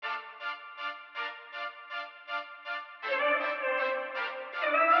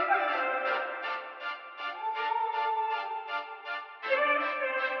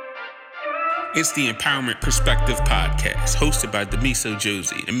It's the Empowerment Perspective Podcast, hosted by Demiso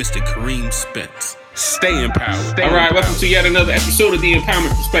Josie and Mr. Kareem Spence. Stay empowered. All right, welcome to yet another episode of the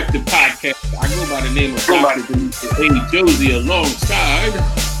Empowerment Perspective Podcast. I go by the name of Dr. Demiso Josie alongside.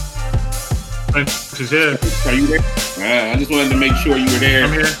 Spence is here. Are you there? I just wanted to make sure you were there.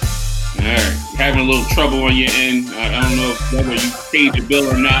 I'm here. All right, having a little trouble on your end. I don't know whether you paid your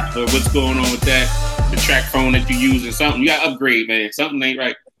bill or not, or what's going on with that. The track phone that you use or something. You got to upgrade, man. Something ain't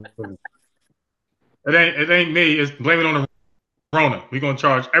right. It ain't me. It's blaming on the Rona. We're gonna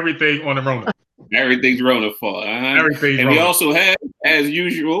charge everything on the Rona. Everything's Rona fault. Everything's and Rona. We also have, as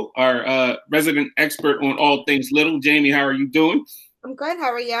usual, our resident expert on all things little. Jamie, how are you doing? I'm good.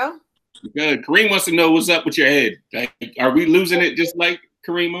 How are you? Good. Kareem wants to know what's up with your head. Like, are we losing it just like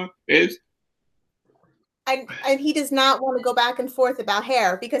Kareem is? And he does not want to go back and forth about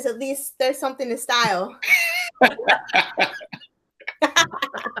hair because at least there's something to style.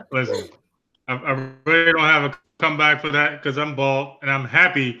 Listen, I really don't have a comeback for that because I'm bald and I'm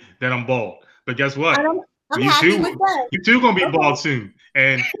happy that I'm bald. But guess what? I'm happy with that. You too gonna be bald soon,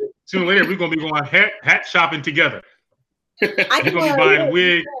 and sooner or later we're gonna be going hat shopping together. You're gonna be buying a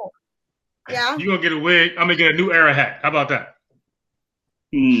wig. Yeah. You're gonna get a wig. I'm gonna get a new era hat. How about that?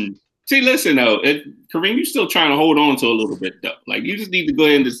 See, listen though, Kareem, you're still trying to hold on to a little bit though. Like you just need to go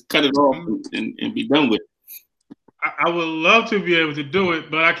ahead and just cut it off and be done with it. I would love to be able to do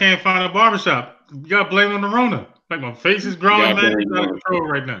it, but I can't find a barbershop. You got to blame on the Rona. Like my face is growing, man. It's out of control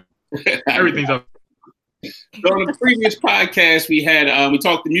right now. Everything's up. So on the previous podcast, we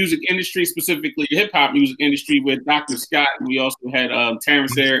talked the music industry, specifically the hip hop music industry, with Dr. Scott. And we also had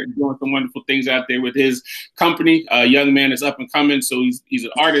Terrence there doing some wonderful things out there with his company. A young man that's up and coming, so he's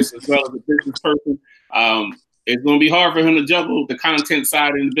an artist as well as a business person. It's going to be hard for him to juggle the content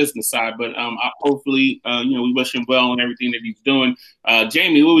side and the business side, but hopefully, we wish him well on everything that he's doing.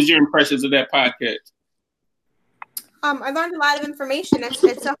 Jamie, what was your impressions of that podcast? I learned a lot of information. It's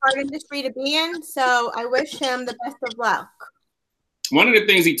a hard industry to be in, so I wish him the best of luck. One of the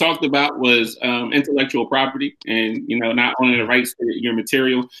things he talked about was intellectual property and, not only the rights to your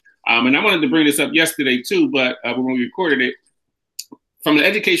material. And I wanted to bring this up yesterday too, but when we recorded it, from an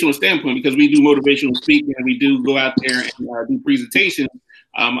educational standpoint, because we do motivational speaking and we do go out there and do presentations,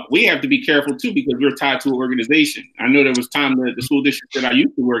 we have to be careful too because we're tied to an organization. I know there was time that the school district that I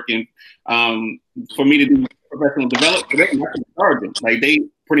used to work in, for me to do professional development, they can charge them. Like they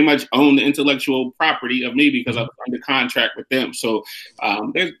pretty much own the intellectual property of me because I'm under contract with them. So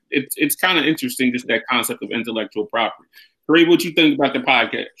it's kind of interesting, just that concept of intellectual property. Kareem, what you think about the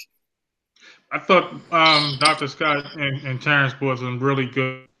podcast? I thought Dr. Scott and Terrence brought some really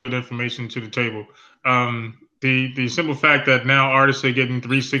good information to the table. The simple fact that now artists are getting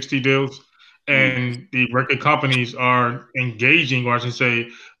 360 deals and the record companies are engaging, or I should say,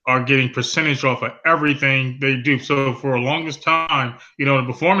 are getting percentage off of everything they do. So for the longest time, the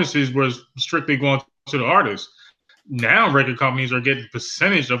performances was strictly going to the artists. Now record companies are getting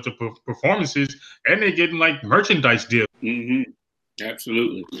percentage of the performances and they're getting like merchandise deals. Mm-hmm.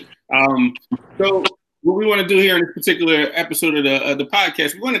 Absolutely. So what we want to do here in this particular episode of the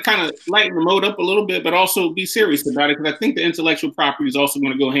podcast, we want to kind of lighten the mode up a little bit, but also be serious about it because I think the intellectual property is also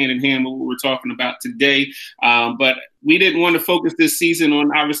going to go hand in hand with what we're talking about today. But we didn't want to focus this season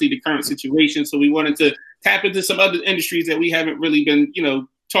on obviously the current situation, so we wanted to tap into some other industries that we haven't really been,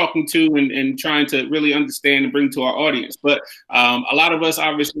 talking to and trying to really understand and bring to our audience. But a lot of us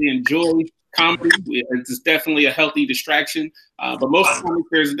obviously enjoy comedy. It's definitely a healthy distraction, but most of the time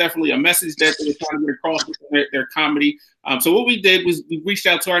there's definitely a message that they're trying to get across with their comedy. So what we did was we reached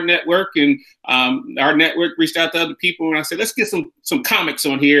out to our network, and our network reached out to other people, and I said, let's get some comics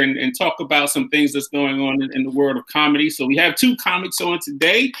on here and talk about some things that's going on in the world of comedy. So we have two comics on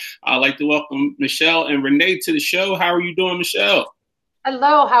today. I'd like to welcome Michelle and Renee to the show. How are you doing, Michelle?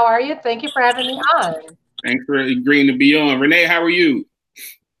 Hello, how are you? Thank you for having me on. Thanks for agreeing to be on. Renee, how are you?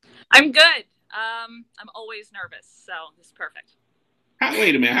 I'm good. I'm always nervous, so this is perfect.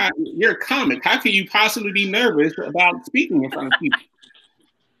 Wait a minute. You're a comic. How can you possibly be nervous about speaking in front of people?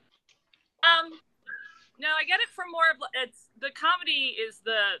 No, I get it from more of the comedy is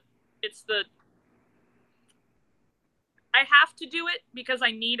I have to do it because I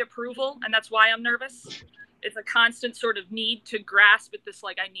need approval, and that's why I'm nervous. It's a constant sort of need to grasp at this,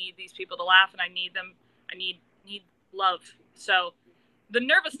 like I need these people to laugh and I need them. I need love. So the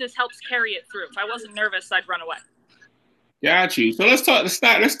nervousness helps carry it through. If I wasn't nervous, I'd run away. Got you. So let's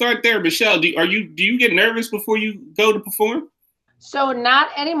start there, Michelle. Do you get nervous before you go to perform? So not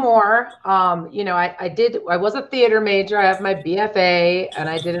anymore. I was a theater major. I have my BFA and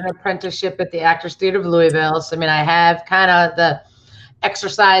I did an apprenticeship at the Actors Theater of Louisville. So I have kind of the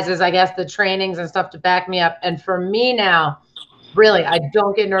exercises, I guess, the trainings and stuff to back me up. And for me now, really, I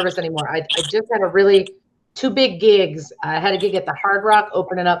don't get nervous anymore. I just had two big gigs. I had a gig at the Hard Rock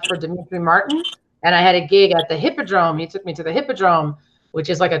opening up for Dimitri Martin, and I had a gig at the Hippodrome. He took me to the Hippodrome, which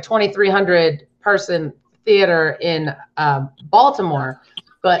is like a 2,300 person theater in Baltimore.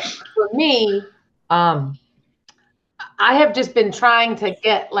 But for me, I have just been trying to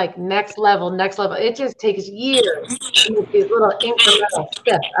get like next level. It just takes years to make these little incremental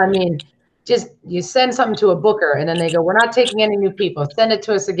steps. I mean, just you send something to a booker and then they go, we're not taking any new people. Send it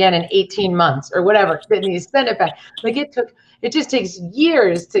to us again in 18 months or whatever. Then you send it back. Like it just takes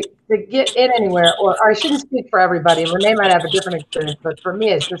years to get in anywhere. Or I shouldn't speak for everybody. Renee might have a different experience, but for me,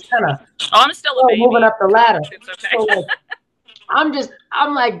 it's just kind of I'm still a baby. Moving up the ladder. It's okay. So like, I'm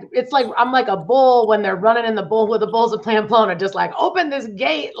like a bull when they're running in the bull with the bulls of Pamplona, just like open this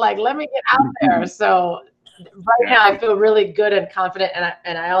gate, like let me get out there. So right now I feel really good and confident,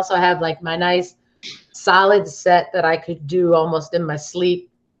 and I also have like my nice solid set that I could do almost in my sleep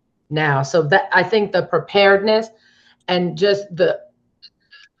now. So that I think the preparedness and just the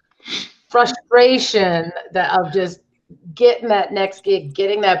frustration that of just getting that next gig,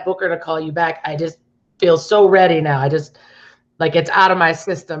 getting that booker to call you back, I just feel so ready now. I just like it's out of my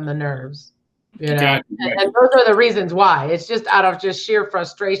system, the nerves, you know, and those are the reasons why. It's just out of just sheer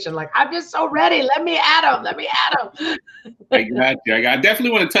frustration. Like, I'm just so ready. Let me at him. I got you. I definitely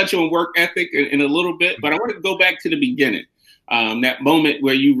want to touch on work ethic in a little bit, but I want to go back to the beginning. That moment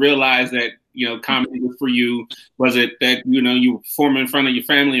where you realized that, you know, comedy was for you. Was it that, you know, you were performing in front of your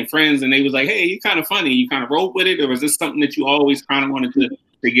family and friends and they was like, hey, you're kind of funny. You kind of rolled with it? Or was this something that you always kind of wanted to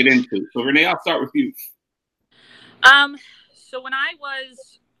get into? So Renee, I'll start with you. So when I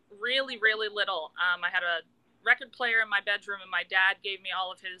was really, really little, I had a record player in my bedroom, and my dad gave me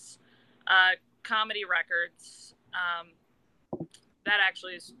all of his comedy records. That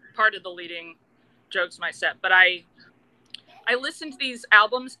actually is part of the leading jokes in my set. But I listened to these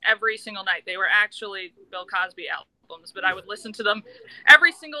albums every single night. They were actually Bill Cosby albums, but I would listen to them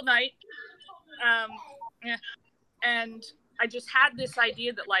every single night. And I just had this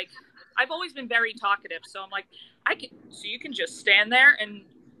idea that, like, I've always been very talkative. So I'm like, so you can just stand there and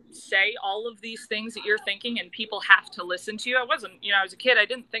say all of these things that you're thinking and people have to listen to you. I wasn't, you know, I was a kid. I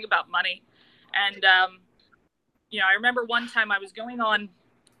didn't think about money. And, you know, I remember one time I was going on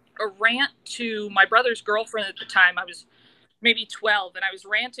a rant to my brother's girlfriend at the time. I was maybe 12, and I was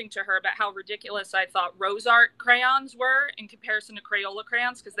ranting to her about how ridiculous I thought Rose Art crayons were in comparison to Crayola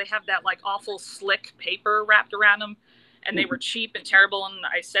crayons, because they have that like awful slick paper wrapped around them. And they were cheap and terrible. And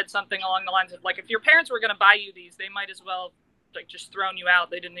I said something along the lines of, like, if your parents were going to buy you these, they might as well, like, just thrown you out.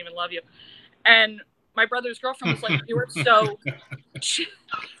 They didn't even love you. And my brother's girlfriend was like, you were so, she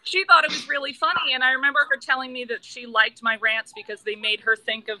thought it was really funny. And I remember her telling me that she liked my rants because they made her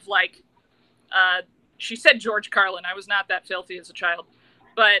think of, like, she said George Carlin. I was not that filthy as a child.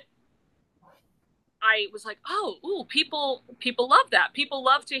 But I was like, oh, ooh, people love that. People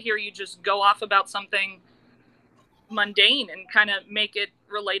love to hear you just go off about something mundane and kind of make it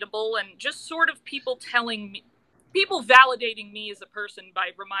relatable, and just sort of people validating me as a person by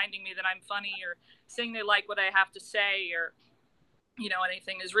reminding me that I'm funny or saying they like what I have to say, or, you know,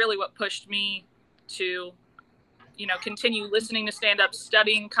 anything, is really what pushed me to, you know, continue listening to stand-up,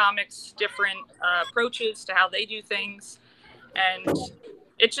 studying comics, different approaches to how they do things. And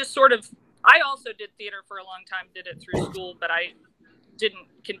it just sort of, I also did theater for a long time, did it through school, but I didn't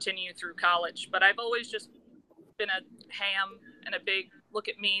continue through college. But I've always just been a ham and a big look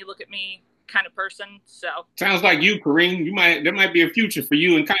at me kind of person. So sounds like you, Kareem. There might be a future for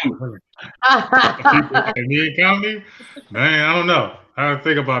you in comedy. Me in comedy? Man, I don't know. I don't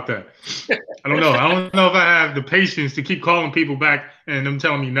think about that. I don't know. I don't know if I have the patience to keep calling people back and them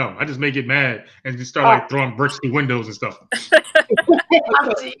telling me no. I just may get mad and just start like throwing bricks through windows and stuff.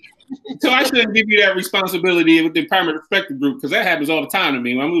 So I shouldn't give you that responsibility with the primary perspective group, because that happens all the time to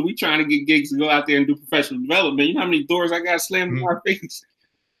me. I mean, we trying to get gigs to go out there and do professional development. You know how many doors I got slammed in my face?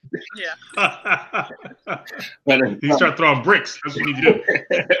 Yeah. But you start throwing bricks. That's what you need to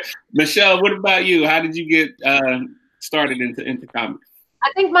do. Michelle, what about you? How did you get started into comedy?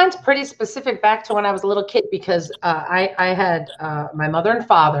 I think mine's pretty specific back to when I was a little kid, because I had my mother and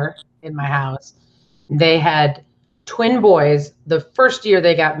father in my house. They had twin boys the first year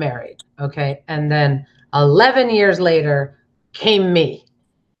they got married, okay? And then 11 years later came me,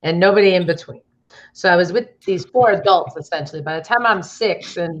 and nobody in between. So I was with these four adults, essentially. By the time I'm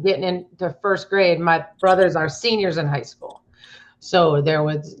 6 and getting into first grade, my brothers are seniors in high school. So there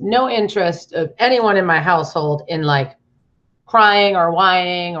was no interest of anyone in my household in, like, crying or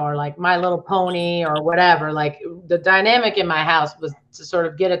whining or like My Little Pony or whatever. Like the dynamic in my house was to sort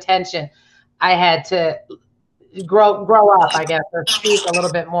of get attention. I had to grow up, I guess, or speak a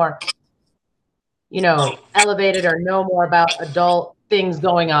little bit more, elevated or know more about adult things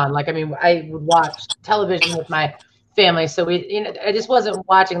going on. Like, I mean, I would watch television with my family. So I just wasn't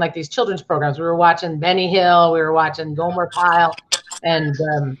watching like these children's programs. We were watching Benny Hill, we were watching Gomer Pyle and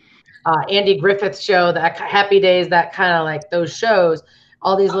Andy Griffith's show, that Happy Days, that kind of like those shows,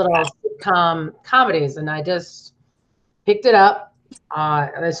 all these little sitcom comedies. And I just picked it up.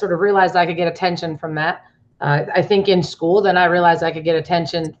 And I sort of realized I could get attention from that. I think in school, then I realized I could get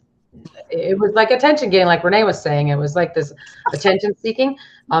attention. It was like attention getting, like Renee was saying. It was like this attention seeking.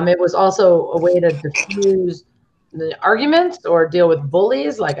 It was also a way to diffuse the arguments or deal with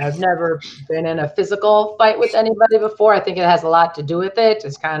bullies. Like I've never been in a physical fight with anybody before. I think it has a lot to do with it.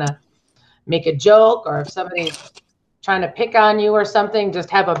 Just kind of make a joke, or if somebody's trying to pick on you or something, just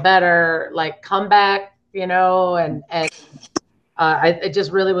have a better like comeback, and it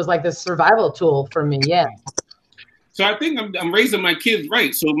just really was like this survival tool for me. Yeah. So I think I'm raising my kids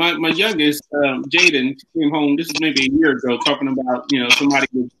right. So my youngest, Jaden, came home, this is maybe a year ago, talking about, somebody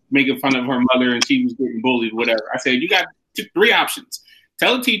was making fun of her mother and she was getting bullied, whatever. I said, you got 3 options.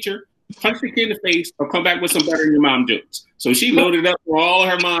 Tell a teacher, punch the kid in the face, or come back with some better than your mom jokes. So she loaded up for all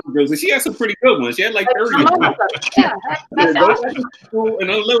her mom jokes, and she had some pretty good ones. She had like 30 of them. Yeah, that's awesome. And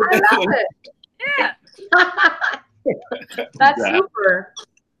a little I love it. Yeah. That's super.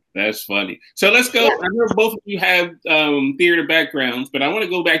 That's funny. So let's go. Yeah. I know both of you have theater backgrounds, but I want to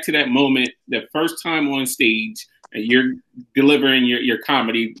go back to that moment, the first time on stage, and you're delivering your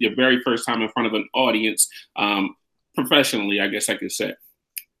comedy, your very first time in front of an audience, professionally, I guess I could say.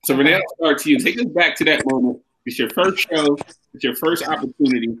 So Renee, I'll start to you. Take us back to that moment. It's your first show. It's your first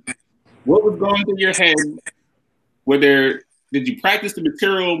opportunity. What was going through your head? Did you practice the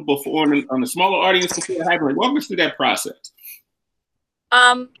material before on a smaller audience before it happened? Like, walk us through that process.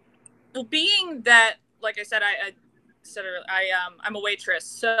 Well, being that, like I said, I said earlier, I'm a waitress,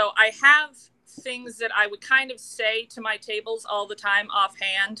 so I have things that I would kind of say to my tables all the time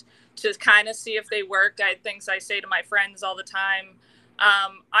offhand to kind of see if they worked. I had things I say to my friends all the time.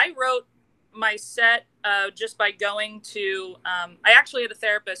 I wrote my set just by going to. I actually had a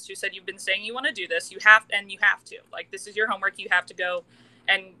therapist who said, "You've been saying you want to do this. You have to. Like, this is your homework. You have to go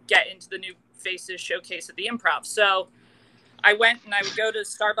and get into the New Faces showcase at the Improv." So I went and I would go to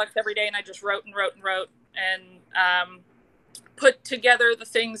Starbucks every day and I just wrote and put together the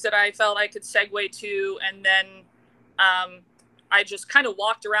things that I felt I could segue to. And then I just kind of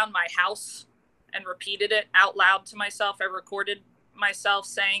walked around my house and repeated it out loud to myself. I recorded myself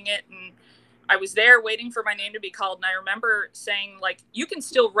saying it, and I was there waiting for my name to be called. And I remember saying, like, you can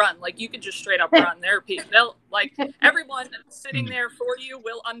still run. Like, you could just straight up run. There are people, everyone sitting there for you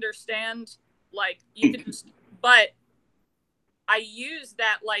will understand. Like, you could just, but I use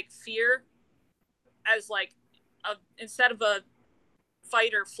that like fear as like instead of a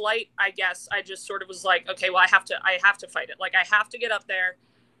fight or flight, I guess I just sort of was like, okay, well, I have to fight it. Like, I have to get up there,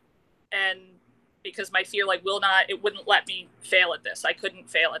 and because my fear it wouldn't let me fail at this. I couldn't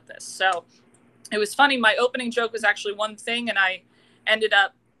fail at this. So it was funny. My opening joke was actually one thing, and I ended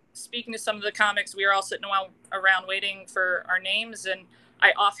up speaking to some of the comics. We were all sitting around waiting for our names, and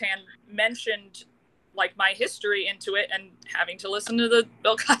I offhand mentioned like my history into it and having to listen to the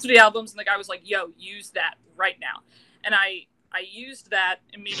Bill Cosby albums. And the guy was like, yo, use that right now. And I used that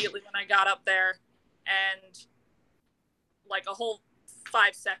immediately when I got up there, and like a whole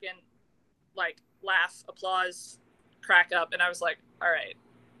 5-second, like laugh, applause, crack up. And I was like, all right,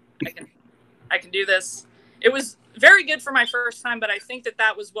 I can do this. It was very good for my first time, but I think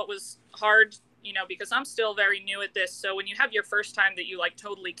that was what was hard, because I'm still very new at this. So when you have your first time that you like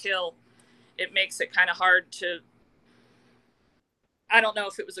totally kill, it makes it kind of hard to, I don't know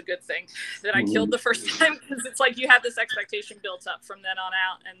if it was a good thing that I killed the first time, because it's like you have this expectation built up from then on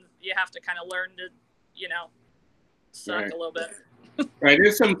out, and you have to kind of learn to, suck a little bit. Right.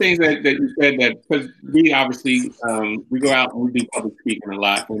 There's some things that you said that, because we obviously, we go out and we do public speaking a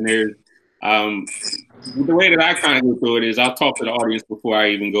lot, and there's, the way that I kind of go through it is I'll talk to the audience before I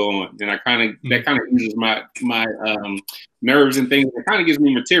even go on, and that kind of uses my nerves and things. It kind of gives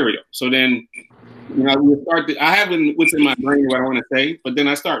me material. So then, I have what's in my brain what I want to say, but then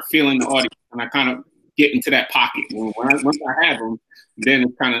I start feeling the audience, and I kind of get into that pocket. Once I have them, then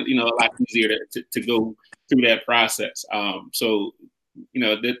it's kind of a lot easier to go through that process. So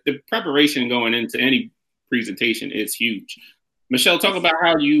the preparation going into any presentation is huge. Michelle, talk about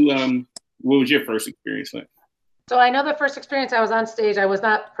how you. What was your first experience like? So I know the first experience I was on stage, I was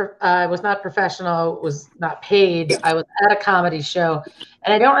not professional, was not paid. I was at a comedy show,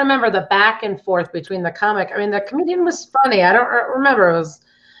 and I don't remember the back and forth between the comic. I mean, the comedian was funny. I don't remember. It was,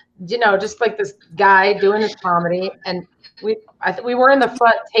 just like this guy doing his comedy, and we were in the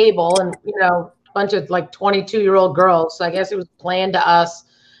front table, and a bunch of like 22-year-old girls. So I guess it was playing to us.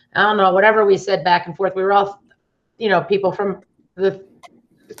 I don't know, whatever we said back and forth. We were all, people from the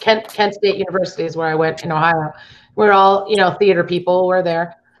Kent State University is where I went in Ohio. We're all, theater people were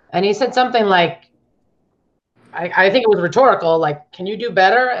there. And he said something like, I think it was rhetorical, like, can you do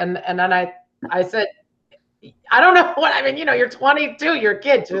better? And then I said, I don't know what, I mean, you're 22, you're a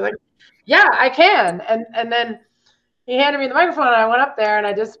kid. So you're like, yeah, I can. And then he handed me the microphone and I went up there and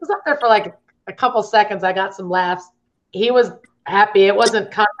I just was up there for like a couple seconds. I got some laughs. He was happy. It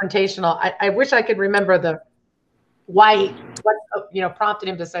wasn't confrontational. I wish I could remember what prompted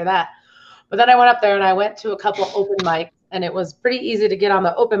him to say that. But then I went up there and I went to a couple open mics, and it was pretty easy to get on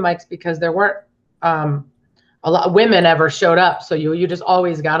the open mics because there weren't a lot of women ever showed up. So you just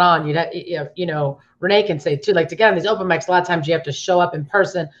always got on. Renee can say too, like, to get on these open mics, a lot of times you have to show up in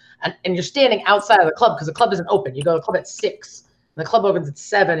person, and you're standing outside of the club because the club isn't open. You go to the club at 6, and the club opens at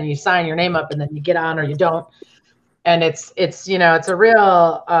 7, and you sign your name up, and then you get on or you don't. And it's a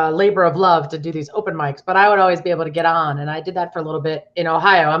real labor of love to do these open mics, but I would always be able to get on. And I did that for a little bit in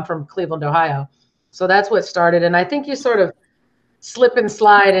Ohio. I'm from Cleveland, Ohio. So that's what started. And I think you sort of slip and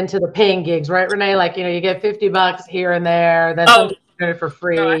slide into the paying gigs, right, Renee? Like, you get $50 here and there, then something it for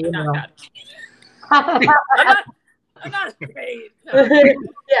free. No, I'm not paid. No.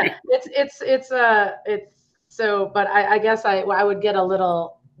 Yeah, it's so, but I guess I would get a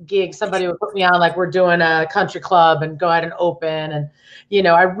little gig. Somebody would put me on, like, we're doing a country club, and go out and open. And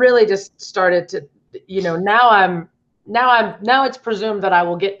I really just started to, now it's presumed that I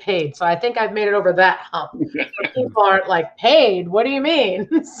will get paid. So I think I've made it over that hump. People aren't like, paid, what do you mean?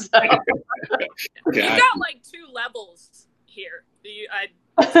 So. You got like 2 levels here.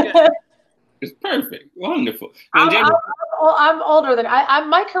 That's good. It's perfect. Wonderful. I'm older than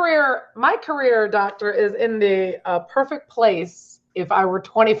my career, doctor, is in the perfect place if I were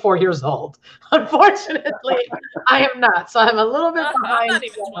 24 years old. Unfortunately, I am not. So I'm a little bit behind. I'm not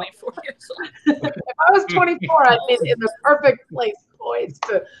even 24 years old. If I was 24, I'd be in the perfect place, poised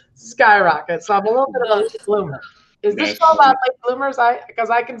to skyrocket. So I'm a little bit of a late bloomer. Is this show about late bloomers? Because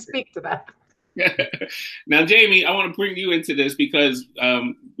I can speak to that. Now, Jamie, I want to bring you into this because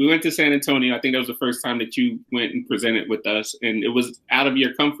we went to San Antonio. I think that was the first time that you went and presented with us, and it was out of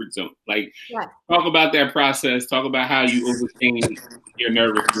your comfort zone. Like, talk about that process. Talk about how you overcame your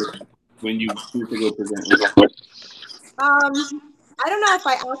nervousness when you went to go present. I don't know if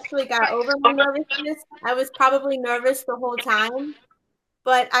I actually got over my nervousness. I was probably nervous the whole time,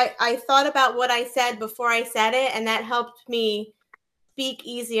 but I thought about what I said before I said it, and that helped me speak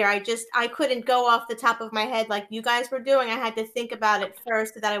easier. I couldn't go off the top of my head like you guys were doing. I had to think about it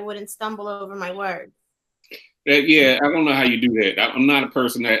first so that I wouldn't stumble over my words. Yeah, I don't know how you do that. I'm not a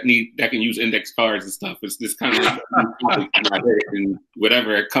person that can use index cards and stuff. It's just kind of like and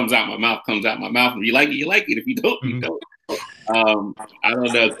whatever it comes out my mouth comes out my mouth. If you like it, you like it. If you don't, you don't. I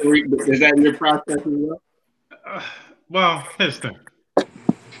don't know. Is that your process as well? Well, here's the thing.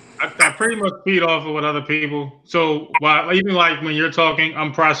 I pretty much feed off of what other people. So even like when you're talking,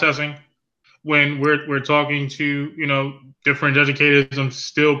 I'm processing. When we're talking to different educators, I'm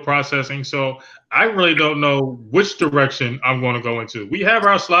still processing. So I really don't know which direction I'm going to go into. We have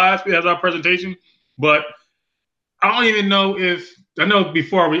our slides, we have our presentation, but I don't even know if I know.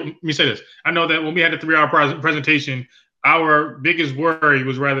 Before let me say this. I know that when we had the 3-hour presentation, our biggest worry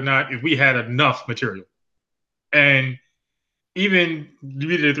was rather not if we had enough material, and even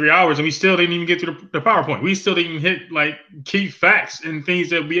we did 3 hours and we still didn't even get to the PowerPoint. We still didn't hit like key facts and things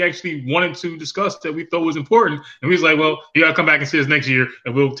that we actually wanted to discuss that we thought was important. And we was like, well, you gotta come back and see us next year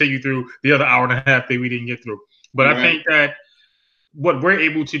and we'll take you through the other hour and a half that we didn't get through. But I think that what we're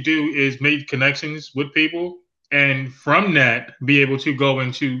able to do is make connections with people, and from that be able to go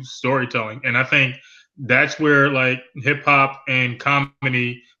into storytelling. And I think that's where like hip hop and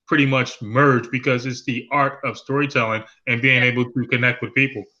comedy pretty much merge, because it's the art of storytelling and being able to connect with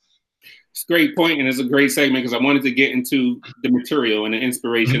people. It's a great point, and it's a great segment because I wanted to get into the material and the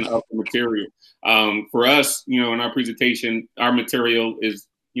inspiration of the material. For us, in our presentation, our material is,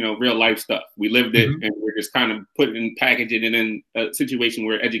 real life stuff. We lived it, and we're just kind of packaging it in a situation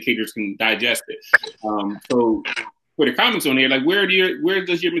where educators can digest it. So for the comments on here, like where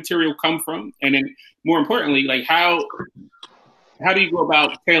does your material come from? And then more importantly, like how how do you go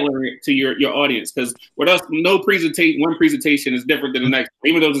about tailoring it to your audience? Because with us, one presentation is different than the next.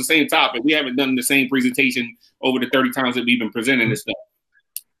 Even though it's the same topic, we haven't done the same presentation over the 30 times that we've been presenting this stuff.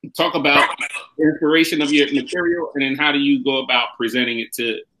 Talk about the inspiration of your material, and then how do you go about presenting it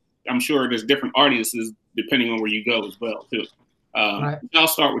to, I'm sure there's different audiences depending on where you go as well, too. Right. I'll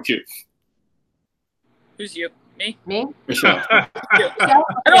start with you. Who's you? Me? Michelle.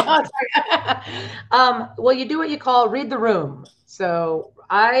 Well, you do what you call read the room. So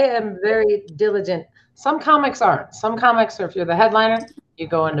I am very diligent. Some comics aren't. Some comics are, if you're the headliner, you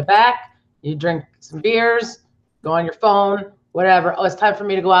go in the back, you drink some beers, go on your phone, whatever. Oh, it's time for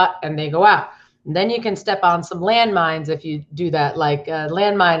me to go out, and they go out. And then you can step on some landmines if you do that. Like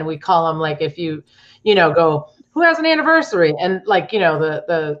landmine, we call them, like if you go, who has an anniversary? And like,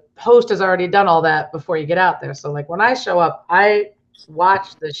 the host has already done all that before you get out there. So like when I show up, I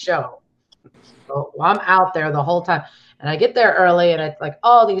watch the show. So I'm out there the whole time, and I get there early, and it's like,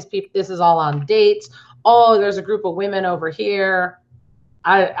 oh, these people, this is all on dates. Oh, there's a group of women over here.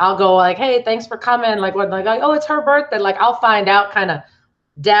 I'll go like, hey, thanks for coming. Like what? Like, oh, it's her birthday. Like I'll find out, kind of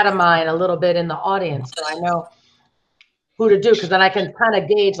data mine a little bit in the audience, so I know who to do, because then I can kind of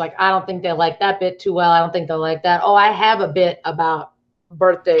gauge, like, I don't think they like that bit too well. I don't think they'll like that. Oh, I have a bit about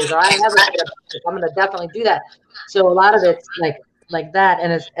birthdays, or I have a bit about this. I'm going to definitely do that. So a lot of it's like that.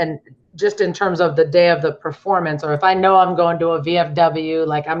 And just in terms of the day of the performance, or if I know I'm going to a VFW,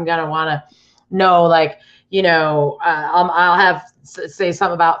 like I'm going to want to know, like, I'll have say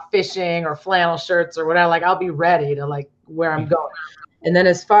something about fishing or flannel shirts or whatever. Like I'll be ready to like where I'm going. And then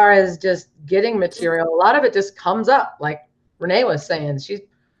as far as just getting material, a lot of it just comes up. Like Renee was saying, she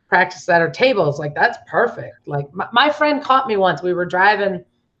practiced at her tables. Like, that's perfect. Like my friend caught me once. We were driving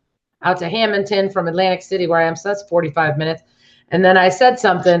out to Hamilton from Atlantic City, where I am. So that's 45 minutes. And then I said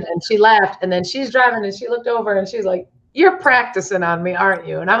something and she laughed. And then she's driving and she looked over and she's like, you're practicing on me, aren't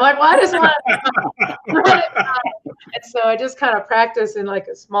you? And I'm like, well, I just want to. And so I just kind of practice in like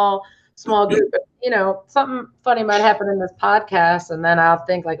a small group. Something funny might happen in this podcast, and then I'll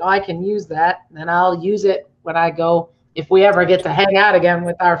think like, oh, I can use that. And then I'll use it when I go, if we ever get to hang out again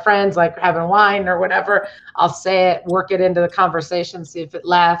with our friends, like having wine or whatever, I'll say it, work it into the conversation, see if it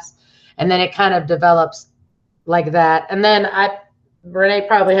laughs. And then it kind of develops like that. And then Renee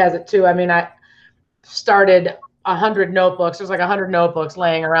probably has it too. I mean, I started 100 notebooks. There's like 100 notebooks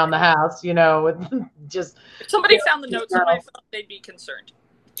laying around the house, with just. If somebody found the notes on my phone, they'd be concerned.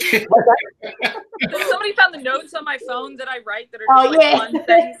 If somebody found the notes on my phone that I write that are just fun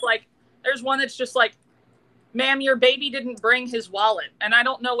things, like there's one that's just like, ma'am, your baby didn't bring his wallet. And I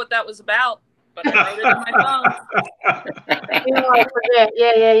don't know what that was about, but I wrote it on my phone. I forget.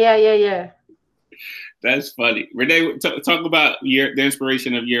 Yeah. That's funny. Renee, talk about the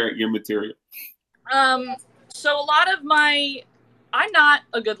inspiration of your material. So a lot of I'm not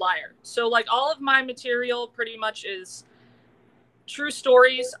a good liar. So like all of my material pretty much is true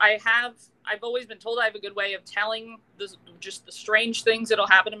stories. I've always been told I have a good way of telling just the strange things that'll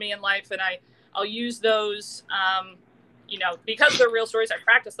happen to me in life. And I'll use those, because they're real stories. I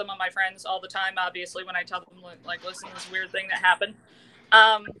practice them on my friends all the time, obviously, when I tell them, like, listen to this weird thing that happened.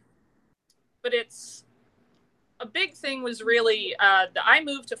 But it's a big thing was really, I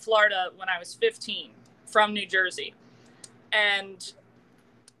moved to Florida when I was 15 from New Jersey. And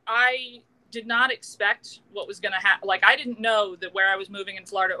I did not expect what was going to happen. Like, I didn't know that where I was moving in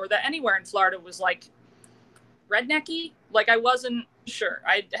Florida, or that anywhere in Florida, was like rednecky. Like, I wasn't sure.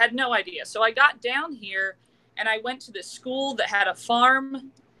 I had no idea. So I got down here and I went to this school that had a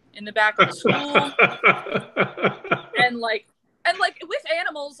farm in the back of the school. and like with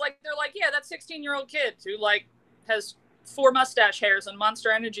animals, like they're like, yeah, that 16-year-old kid who like has 4 mustache hairs and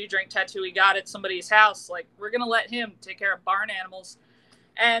Monster Energy drink tattoo he got at somebody's house. Like, we're going to let him take care of barn animals.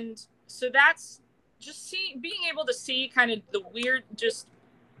 And so that's just being able to see kind of the weird, just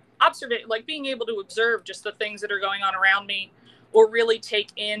observation, like being able to observe just the things that are going on around me, or really take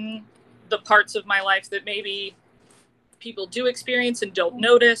in the parts of my life that maybe people do experience and don't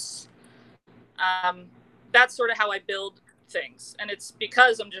notice. That's sort of how I build things. And it's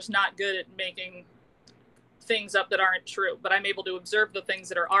because I'm just not good at making things up that aren't true, but I'm able to observe the things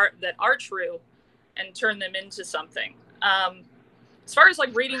that are true and turn them into something. As far as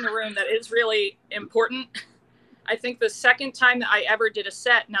like reading the room, that is really important. I think the second time that I ever did a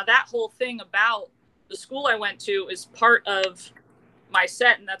set, now that whole thing about the school I went to is part of my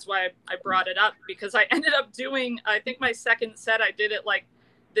set, and that's why I brought it up, because I ended up doing, I think my second set, I did it like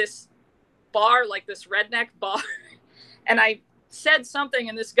this bar, like this redneck bar, and I said something,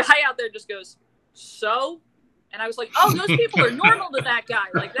 and this guy out there just goes, so? And I was like, oh, those people are normal to that guy.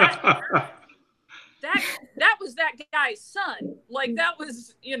 Like that was that guy's son. Like that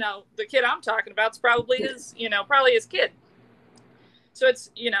was, you know, the kid I'm talking about is probably his, you know, probably his kid. So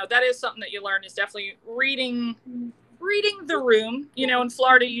it's, you know, that is something that you learn is definitely reading the room. You know, in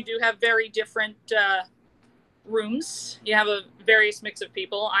Florida, you do have very different rooms. You have a various mix of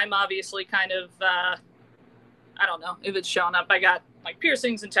people. I'm obviously kind of, I don't know if it's showing up. I got like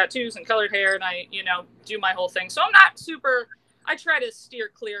piercings and tattoos and colored hair, and I, you know, do my whole thing. So I'm not super, I try to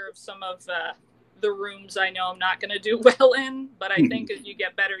steer clear of some of the rooms I know I'm not going to do well in. But I think as you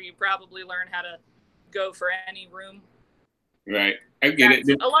get better, you probably learn how to go for any room. Right. I get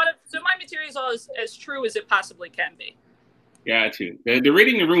it. A lot of, so my material is all as true as it possibly can be. Got you. The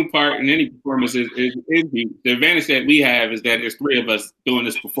reading the room part in any performance is the advantage that we have is that there's three of us doing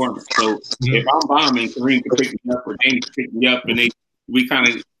this performance. So if I'm bombing, Kareem can pick me up or Danny can pick me up, and we kind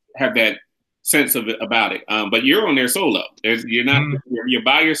of have that sense of it about it. But you're on there solo. You're not. You're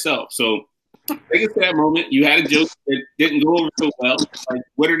by yourself. So take us to that moment. You had a joke that didn't go over so well. Like,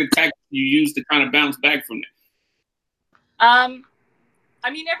 what are the tactics you use to kind of bounce back from that? I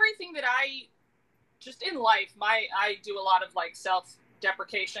mean, everything that just in life, I do a lot of like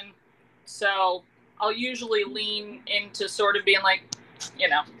self-deprecation. So I'll usually lean into sort of being like, you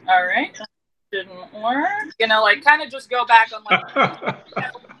know, all right, didn't work. You know, like kind of just go back on like, you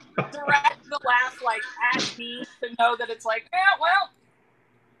know, direct the laugh like at me to know that it's like, yeah, well,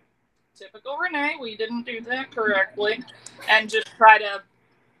 typical Renee, we didn't do that correctly. And just try to,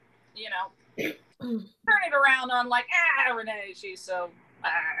 you know, turn it around on like, Renee, she's so,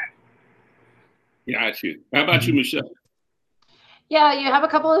 Got you. How about you, Michelle? Yeah, you have a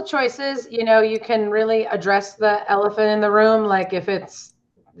couple of choices. You know, you can really address the elephant in the room. Like if it's,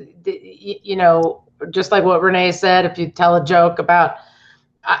 you know, just like what Renee said, if you tell a joke about,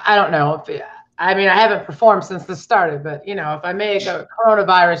 I don't know. I mean, I haven't performed since this started, but, you know, if I make a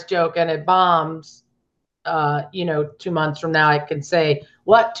coronavirus joke and it bombs, you know, 2 months from now, I can say,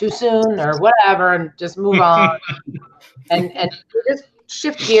 what, too soon or whatever, and just move on and just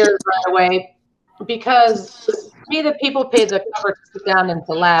shift gears right away. Because to me, the people paid the cover to sit down and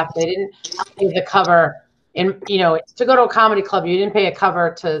to laugh. They didn't pay the cover you know, to go to a comedy club. You didn't pay a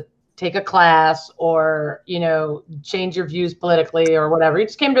cover to take a class or, you know, change your views politically or whatever. You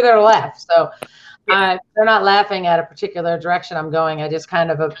just came to there to laugh. So they're not laughing at a particular direction I'm going. I just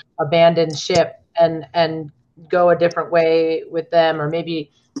kind of abandon ship and go a different way with them, or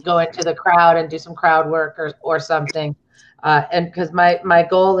maybe go into the crowd and do some crowd work or something. And because my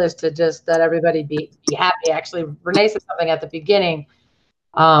goal is to just let everybody be happy. Actually, Renee said something at the beginning,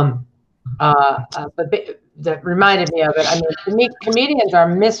 but that reminded me of it. I mean, to me, comedians are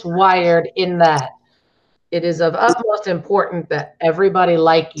miswired in that it is of utmost importance that everybody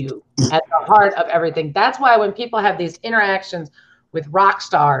like you at the heart of everything. That's why when people have these interactions with rock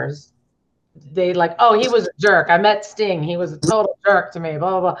stars, they like, oh, he was a jerk. I met Sting. He was a total jerk to me,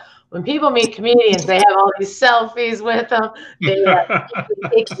 blah, blah, blah. When people meet comedians, they have all these selfies with them. They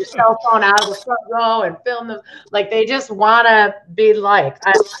take your cell phone out of the front row and film them. Like they just want to be liked.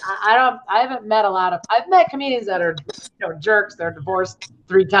 I haven't met I've met comedians that are, you know, jerks. They're divorced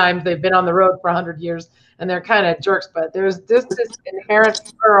 3 times. They've been on the road for 100 years and they're kind of jerks, but there's this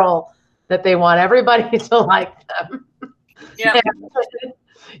inherent pearl that they want everybody to like them. Yeah.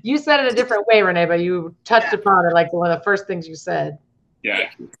 You said it a different way, Renee, but you touched upon it like one of the first things you said. Yeah.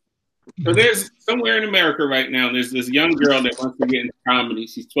 So there's somewhere in America right now, there's this young girl that wants to get into comedy.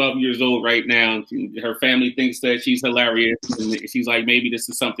 She's 12 years old right now. Her family thinks that she's hilarious. And she's like, maybe this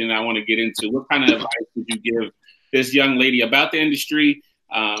is something that I want to get into. What kind of advice would you give this young lady about the industry?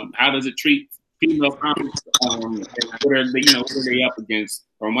 How does it treat female comics? And what are they up against?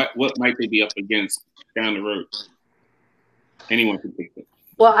 Or what might they be up against down the road? Anyone can take that.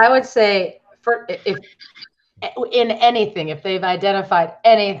 Well, I would say if in anything, if they've identified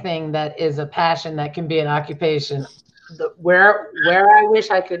anything that is a passion that can be an occupation, where I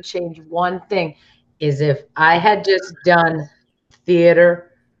wish I could change one thing is if I had just done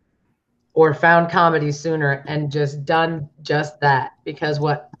theater or found comedy sooner and just done just that. Because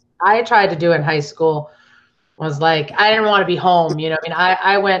what I tried to do in high school was like, I didn't want to be home. You know, I mean,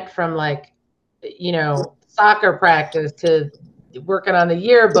 I went from like, you know, soccer practice to working on the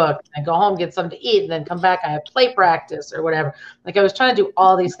yearbook and go home, get something to eat, and then come back. I had play practice or whatever. Like I was trying to do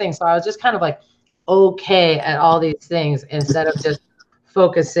all these things. So I was just kind of like okay at all these things instead of just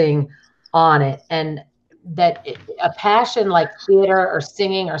focusing on it. And that a passion like theater or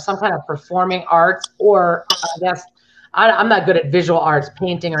singing or some kind of performing arts, or I guess I'm not good at visual arts,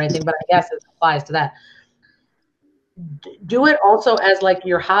 painting or anything, but I guess it applies to that. Do it also as like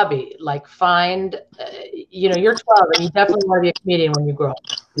your hobby. Like find, you know, you're 12 and you definitely want to be a comedian when you grow up.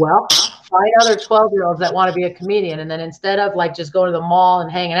 Well, find other 12-year-olds that want to be a comedian. And then instead of like just going to the mall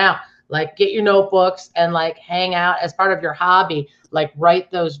and hanging out, like get your notebooks and like hang out as part of your hobby, like write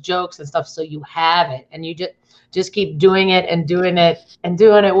those jokes and stuff so you have it. And you just keep doing it and doing it and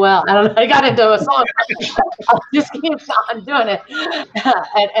doing it well. I don't know. I got into a song. I'll just keep on doing it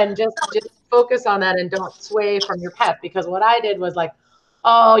and just focus on that and don't sway from your path. Because what I did was like,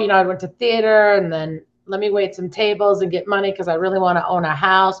 oh, I went to theater and then let me wait some tables and get money because I really want to own a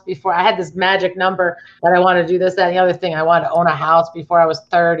house before I had this magic number that I want to do this, that, and the other thing. I wanted to own a house before I was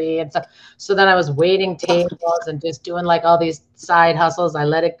 30 and stuff. So then I was waiting tables and just doing like all these side hustles. I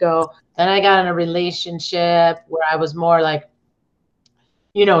let it go. Then I got in a relationship where I was more like,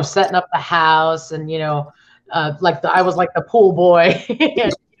 setting up the house and, I was like the pool boy,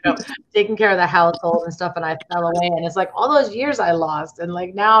 taking care of the household and stuff. And I fell away. And it's like all those years I lost. And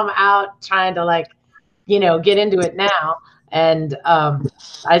like now I'm out trying to like, get into it now. And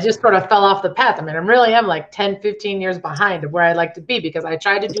I just sort of fell off the path. I mean, I really am like 10, 15 years behind of where I'd like to be because I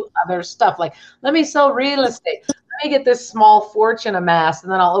tried to do other stuff. Like, let me sell real estate. Let me get this small fortune amassed,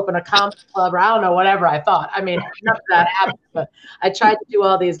 and then I'll open a comedy club or I don't know, whatever I thought. I mean, none of that happened, but I tried to do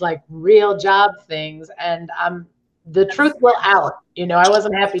all these like real job things, and the truth will out. I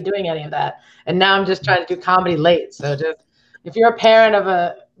wasn't happy doing any of that. And now I'm just trying to do comedy late. So just, if you're a parent of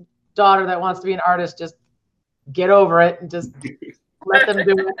a daughter that wants to be an artist, just get over it and just let them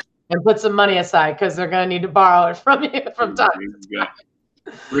do it and put some money aside because they're going to need to borrow it from you from time to time.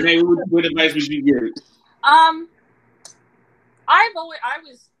 Renee, what advice would you give? I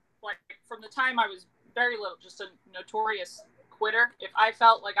was like, from the time I was very little, just a notorious quitter. If I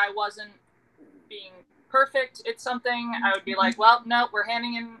felt like I wasn't being perfect at something, I would be like, well, no, we're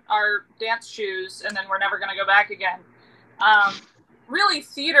handing in our dance shoes and then we're never going to go back again. Really,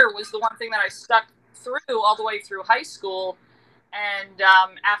 theater was the one thing that I stuck through all the way through high school. And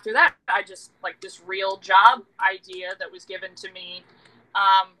after that, I just like this real job idea that was given to me.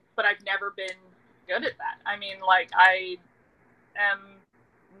 But I've never been good at that. I mean, like I am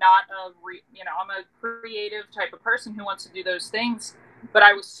not I'm a creative type of person who wants to do those things. But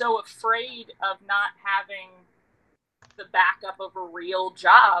I was so afraid of not having the backup of a real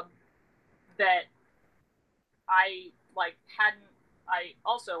job that I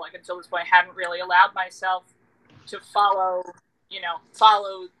also until this point hadn't really allowed myself to follow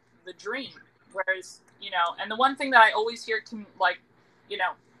the dream. Whereas, and the one thing that I always hear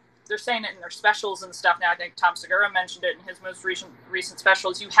they're saying it in their specials and stuff now. I think Tom Segura mentioned it in his most recent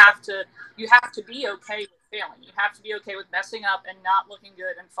specials. You have to be okay with failing. You have to be okay with messing up and not looking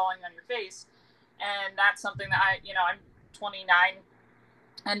good and falling on your face. And that's something that I'm 29.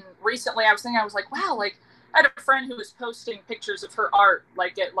 And recently I was like, wow, like I had a friend who was posting pictures of her art,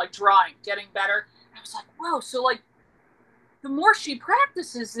 drawing, getting better. And I was like, whoa, so like the more she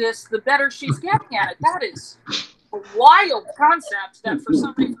practices this, the better she's getting at it. That is a wild concept that for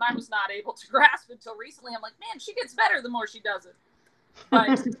some reason I was not able to grasp until recently. I'm like, man, she gets better the more she does it.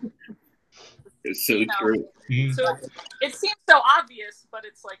 But it's so true. So it seems so obvious, but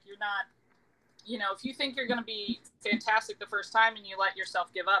it's like you're not, if you think you're going to be fantastic the first time and you let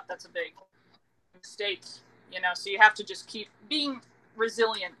yourself give up, that's a big mistake, so you have to just keep being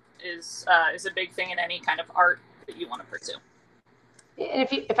resilient is a big thing in any kind of art that you want to pursue. And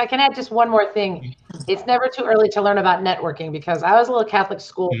if I can add just one more thing, it's never too early to learn about networking because I was a little Catholic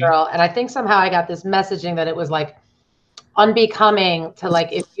schoolgirl, and I think somehow I got this messaging that it was like unbecoming to like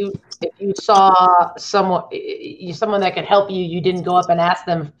if you saw someone that could help you, you didn't go up and ask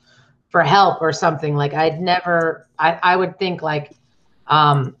them for help or something. Like I would think like,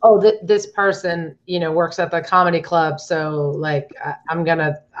 this person, works at the comedy club. So like,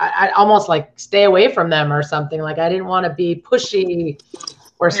 I almost like stay away from them or something. Like I didn't want to be pushy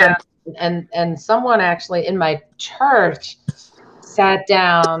or something. Yeah. And someone actually in my church sat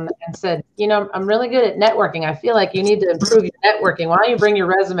down and said, I'm really good at networking. I feel like you need to improve your networking. Why don't you bring your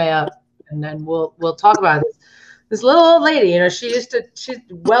resume up and then we'll talk about this. This little old lady, she's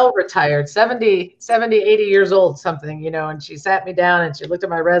well retired, 70, 80 years old, something, and she sat me down and she looked at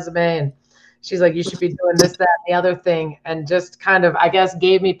my resume and she's like, you should be doing this, that, and the other thing. And just kind of, I guess,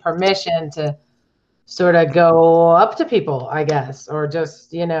 gave me permission to sort of go up to people, I guess, or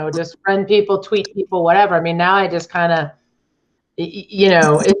just, just friend people, tweet people, whatever. I mean, now I just kind of,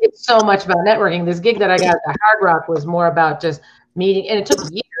 it's so much about networking. This gig that I got at the Hard Rock was more about just meeting, and it took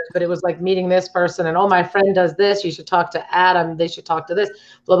years, but it was like meeting this person and, oh, my friend does this, you should talk to Adam, they should talk to this,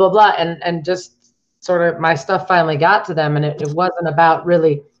 blah, blah, blah. And just sort of my stuff finally got to them. And it wasn't about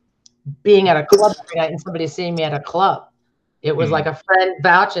really being at a club every night and somebody seeing me at a club. It was like a friend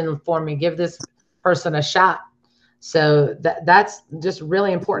vouching for me, give this person a shot. So that's just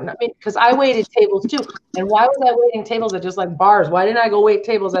really important. I mean, because I waited tables too. And why was I waiting tables at just like bars? Why didn't I go wait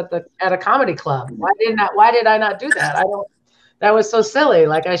tables at a comedy club? Why did I not do that? That was so silly.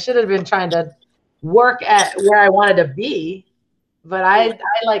 Like I should have been trying to work at where I wanted to be. But I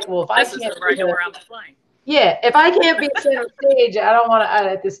like, well, if I can't where I'm flying. Yeah, if I can't be center stage, I don't want to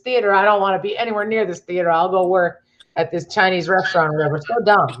at this theater. I don't want to be anywhere near this theater. I'll go work at this Chinese restaurant or whatever. It's so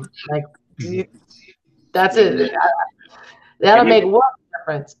dumb. Like that's it. That'll make one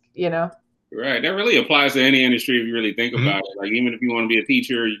difference, you know. Right. That really applies to any industry if you really think about it. Like even if you want to be a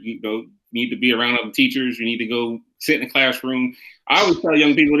teacher, you need to be around other teachers. You need to go sit in the classroom. I always tell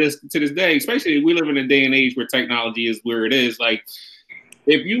young people this to this day, especially if we live in a day and age where technology is where it is. Like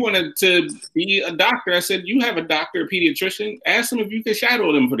if you wanted to be a doctor, I said, you have a doctor, a pediatrician, ask them if you can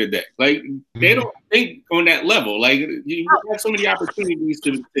shadow them for the day. Like they don't think on that level. Like you have so many opportunities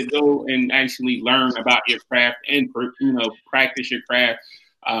to go and actually learn about your craft and, practice your craft.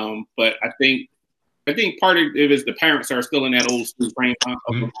 But I think part of it is the parents are still in that old school frame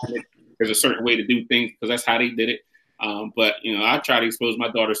of there's a certain way to do things because that's how they did it. But I try to expose my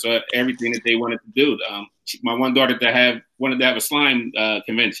daughters to everything that they wanted to do. My one daughter wanted to have a slime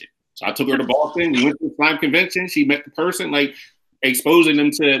convention, so I took her to Boston. We went to the slime convention. She met the person, like exposing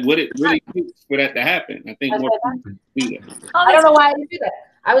them to what it really takes for that to happen. I think more people do that. I don't know why I didn't do that.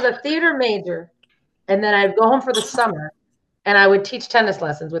 I was a theater major, and then I'd go home for the summer. And I would teach tennis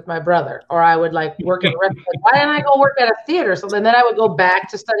lessons with my brother, or I would like work at a restaurant. Why didn't I go work at a theater? So then I would go back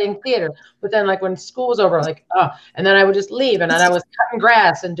to studying theater. But then like when school was over, and then I would just leave. And then I was cutting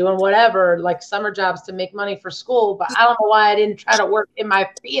grass and doing whatever, like summer jobs to make money for school. But I don't know why I didn't try to work in my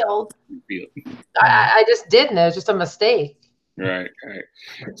field. I just didn't. It was just a mistake. Right.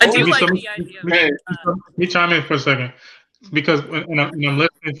 I do like the idea. Let me chime in for a second. Because I'm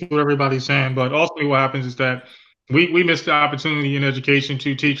listening to what everybody's saying, but ultimately what happens is that we miss the opportunity in education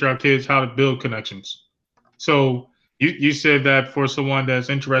to teach our kids how to build connections. So you said that for someone that's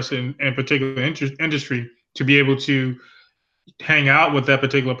interested in a particular industry to be able to hang out with that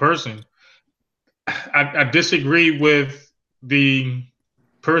particular person. I disagree with the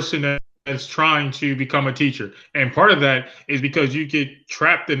person that's trying to become a teacher. And part of that is because you get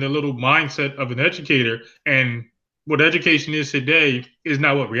trapped in the little mindset of an educator, and what education is today is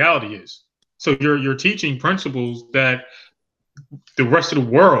not what reality is. So you're teaching principles that the rest of the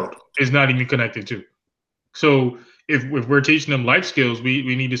world is not even connected to. So if we're teaching them life skills,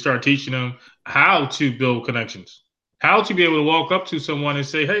 we need to start teaching them how to build connections, how to be able to walk up to someone and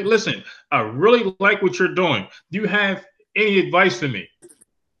say, hey, listen, I really like what you're doing. Do you have any advice for me?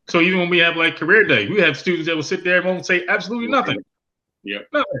 So even when we have like career day, we have students that will sit there and won't say absolutely nothing. Yeah.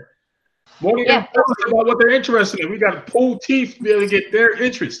 Nothing. Won't even tell us about what they're interested in. We got to pull teeth to be able to get their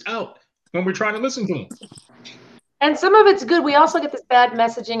interest out when we're trying to listen to them. And some of it's good. We also get this bad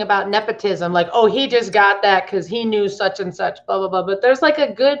messaging about nepotism, like, oh, he just got that because he knew such and such, blah, blah, blah. But there's like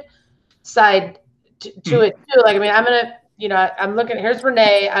a good side to it too. Like, I mean, I'm going to, I'm looking, here's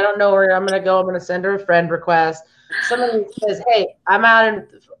Renee. I don't know her. I'm going to send her a friend request. Somebody says, hey,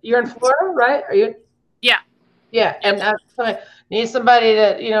 you're in Florida, right? Are you? Yeah. Yeah. And need somebody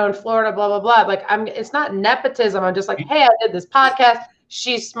to, in Florida, blah, blah, blah. Like, it's not nepotism. I'm just like, hey, I did this podcast.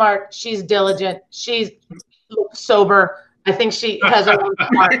 She's smart. She's diligent. She's sober. I think she has her own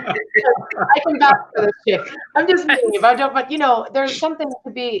heart. I can vouch for this chick. I'm just naive. I don't, but there's something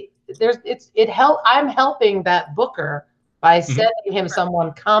to be I'm helping that booker by sending him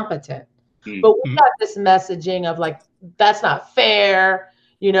someone competent. But we got this messaging of like, that's not fair.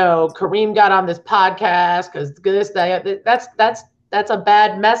 Kareem got on this podcast because that's a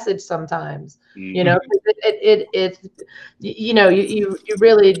bad message sometimes. You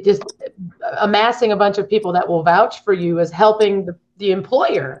really just amassing a bunch of people that will vouch for you as helping the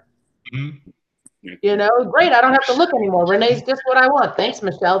employer. Great. I don't have to look anymore. Renee's just what I want. Thanks,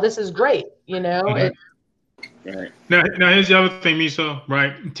 Michelle. This is great. Right. Now here's the other thing, Misa,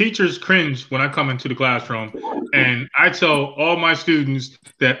 right? Teachers cringe when I come into the classroom and I tell all my students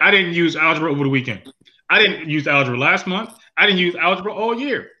that I didn't use algebra over the weekend. I didn't use algebra last month. I didn't use algebra all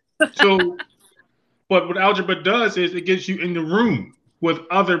year. So but what algebra does is it gets you in the room with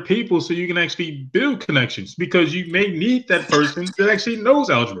other people so you can actually build connections, because you may need that person that actually knows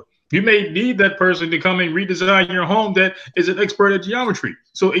algebra. You may need that person to come and redesign your home that is an expert at geometry.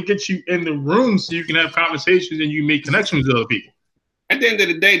 So it gets you in the room so you can have conversations and you make connections with other people. At the end of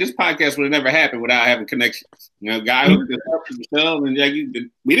the day, this podcast would have never happened without having connections. Guy who just helped Michelle, and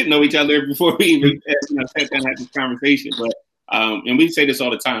we didn't know each other before we even sat down and had this conversation. But and we say this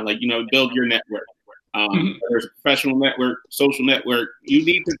all the time, like, build your network. There's a professional network, social network. You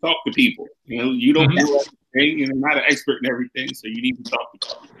need to talk to people. You don't everything, and I'm not an expert in everything, so you need to talk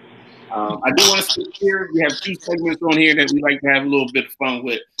to me. I do want to speak here. We have 2 segments on here that we like to have a little bit of fun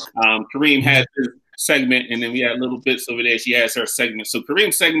with. Kareem has his segment, and then we had little bits over there. She has her segment. So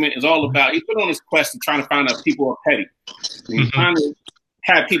Kareem's segment is all about, he's been on this quest of trying to find out people are petty. And he's trying to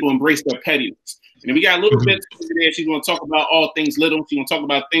have people embrace their pettiness. And then we got little bits over there. She's going to talk about all things little. She's going to talk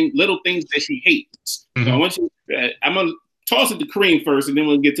about little things that she hates. So I'm going to toss it to Kareem first, and then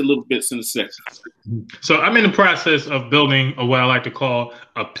we'll get to little bits in a second. So I'm in the process of building what I like to call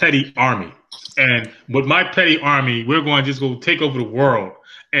a petty army. And with my petty army, we're going to just go take over the world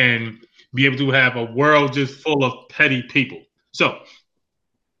and be able to have a world just full of petty people. So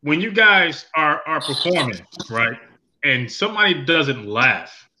when you guys are performing, right, and somebody doesn't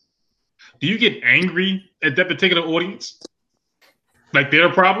laugh, do you get angry at that particular audience? Like they're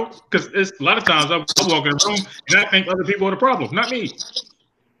a problem? Because it's a lot of times I walk in a room and I think other people are the problem, not me.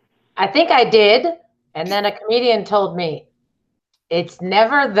 I think I did. And then a comedian told me, it's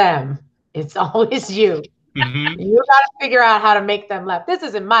never them. It's always you. You got to figure out how to make them laugh. This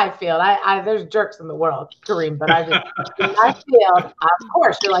isn't my field. There's jerks in the world, Kareem, but I just, in my field, of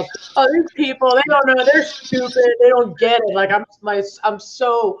course, you're like, oh, these people, they don't know. They're stupid. They don't get it. Like, I'm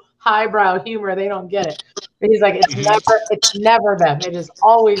so highbrow humor. They don't get it. And he's like, it's never them. It is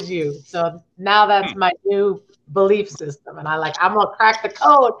always you. So now that's my new belief system. And I'm going to crack the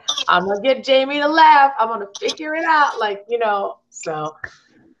code. I'm going to get Jamie to laugh. I'm going to figure it out. Like, so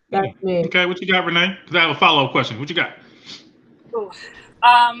that's me. Okay, what you got, Renee? Because I have a follow-up question. What you got?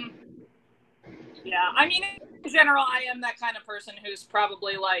 Yeah, I mean, in general, I am that kind of person who's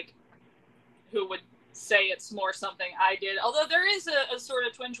probably like, who would say it's more something I did. Although there is a sort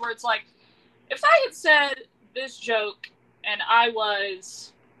of twinge where it's like, if I had said this joke and I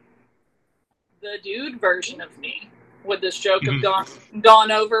was the dude version of me, would this joke have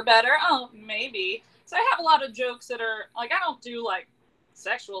gone over better? Oh, maybe. So I have a lot of jokes that are like, I don't do like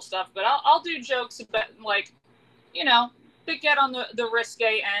sexual stuff, but I'll do jokes about like, that get on the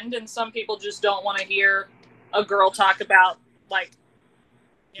risque end, and some people just don't want to hear a girl talk about like,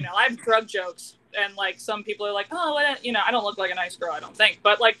 I have drug jokes, and like some people are like, oh, I don't look like a nice girl, I don't think,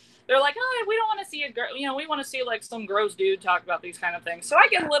 but like they're like, oh, we don't want to see a girl, we want to see like some gross dude talk about these kind of things. So I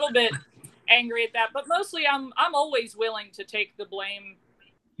get a little bit angry at that, but mostly I'm always willing to take the blame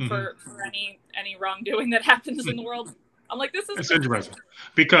for any wrongdoing that happens in the world. I'm like, this is It's interesting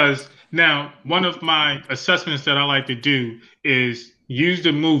because now one of my assessments that I like to do is use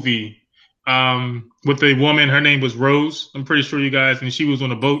the movie with a woman. Her name was Rose. I'm pretty sure you guys, and she was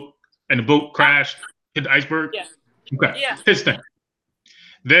on a boat and the boat crashed, hit the iceberg. Yeah. Okay. Yeah. His thing.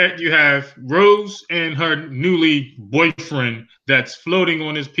 There you have Rose and her newly boyfriend that's floating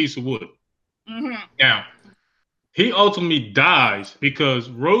on this piece of wood. Now, he ultimately dies because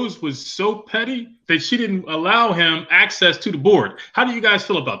Rose was so petty that she didn't allow him access to the board. How do you guys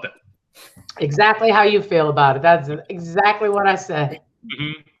feel about that? Exactly how you feel about it. That's exactly what I said.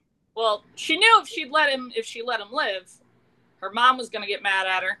 Well, she knew if she let him live, her mom was going to get mad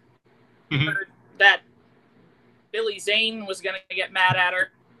at her. Or that Billy Zane was going to get mad at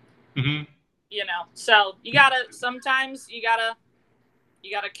her. So sometimes you gotta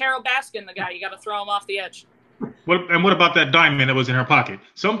Carol Baskin the guy. You gotta throw him off the edge. What about that diamond that was in her pocket?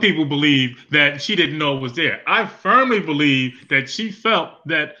 Some people believe that she didn't know it was there. I firmly believe that she felt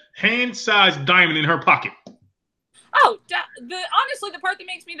that hand-sized diamond in her pocket. Oh, honestly, the part that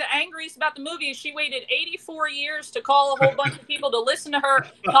makes me the angriest about the movie is she waited 84 years to call a whole bunch of people to listen to her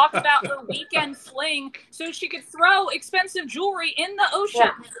talk about her weekend fling so she could throw expensive jewelry in the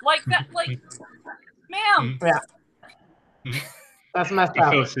ocean. Like that, like, ma'am. That's messed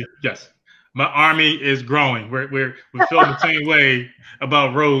up. Yes. My army is growing. We're feeling the same way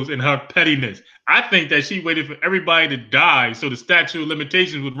about Rose and her pettiness. I think that she waited for everybody to die so the statute of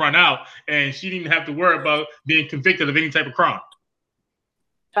limitations would run out and she didn't have to worry about being convicted of any type of crime.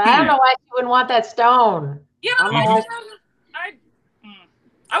 But I don't know why she wouldn't want that stone. Yeah,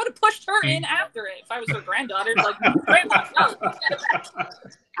 I would have pushed her in after it if I was her granddaughter. Like, grandma, no.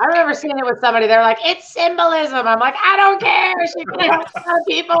 I remember seeing it with somebody. They're like, it's symbolism. I'm like, I don't care. She can help some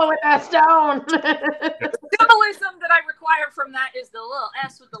people with that stone. The symbolism that I require from that is the little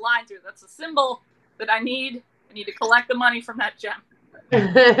S with the line through. That's a symbol that I need. I need to collect the money from that gem.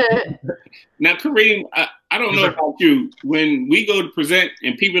 Now, Kareem, I don't know about you. When we go to present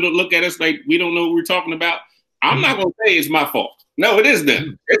and people don't look at us like we don't know what we're talking about, I'm not going to say it's my fault. No, it is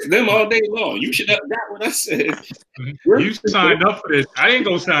them. It's them all day long. You should have got what I said. You signed up for this. I didn't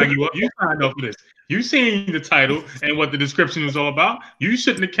go sign you up. You signed up for this. You seen the title and what the description was all about. You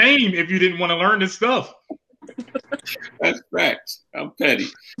shouldn't have came if you didn't want to learn this stuff. That's facts. I'm petty.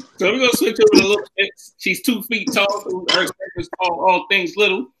 So we're gonna switch over to little Fitz. She's 2 feet tall, so her is called All Things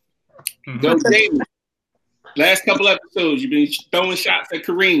Little. So Jamie, last couple episodes, you've been throwing shots at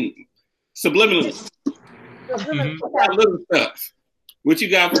Kareem subliminally. Little stuff. What you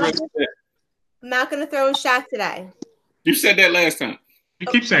got for us today? I'm not going to throw a shot today. You said that last time. You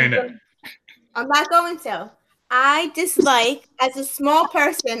keep saying that. I'm not going to. I dislike, as a small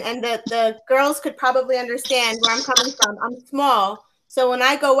person, and the girls could probably understand where I'm coming from. I'm small. So when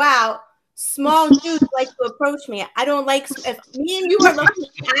I go out, small dudes like to approach me. I don't like, if me and you are looking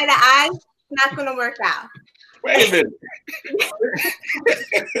eye to eye, it's not going to work out. Wait a minute.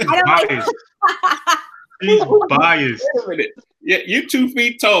 I don't like He's biased. Wait a minute. Yeah, you're 2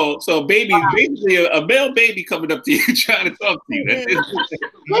 feet tall, so basically a male baby coming up to you trying to talk to you.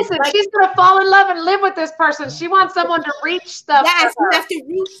 Listen, she's gonna fall in love and live with this person. She wants someone to reach stuff. Yes, you have to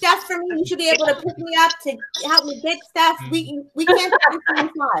reach stuff for me. You should be able to pick me up to help me get stuff. We can't do the same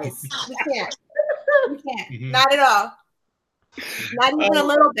size. We can't. Not at all. Not even a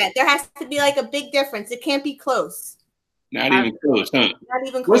little bit. There has to be like a big difference. It can't be close. Not even close, huh? Not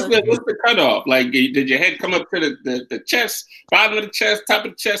even close. What's the cutoff? Like, did your head come up to the chest, bottom of the chest, top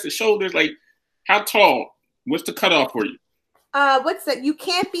of the chest, the shoulders? Like, how tall? What's the cutoff for you? What's that? You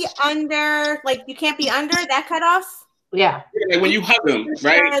can't be under. Like, you can't be under that cutoff. Yeah. Like when you hug them,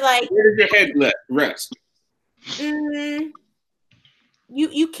 right? Sure, like, where does your head rest?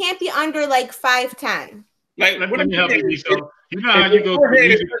 You can't be under like 5'10". Like, Let what me help you. So, you know how if you your go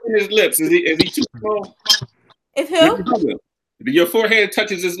forehead is through touching his lips? Is he too small? If who? If your forehead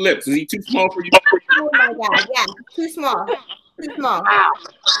touches his lips, is he too small for you? Oh my God! Yeah, too small. Too small. Wow.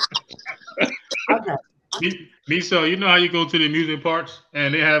 Okay. So you know how you go to the amusement parks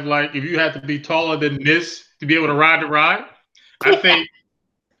and they have like, if you have to be taller than this to be able to ride the ride? I think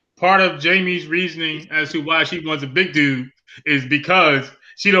part of Jamie's reasoning as to why she wants a big dude is because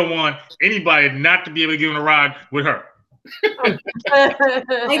she don't want anybody not to be able to get on a ride with her.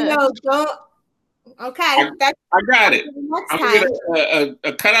 I know. Don't. Okay, I got it. Next I'm time. gonna get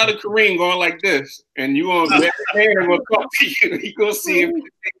a cutout of Kareem going like this, and you gonna let hand and gonna talk to you. You gonna see if he's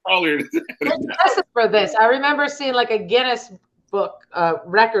taller. Listen for this. I remember seeing like a Guinness book,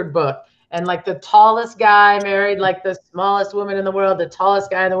 record book, and like the tallest guy married like the smallest woman in the world. The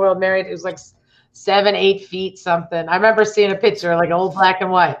tallest guy in the world married. It was like 7, 8 feet something. I remember seeing a picture, like old black and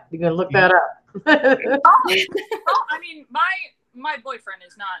white. You can look that up. I mean, my boyfriend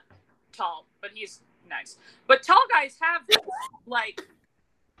is not tall, but he's nice. But tall guys have like,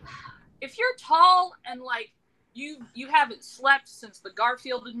 if you're tall and like you haven't slept since the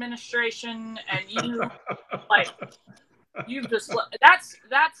Garfield administration and you like you've just that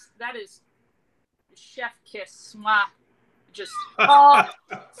is chef kiss, mwah. Just tall,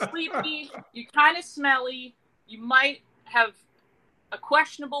 sleepy, you kind of smelly, you might have a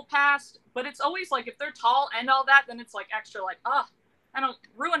questionable past, but it's always like if they're tall and all that, then it's like extra like, oh, I don't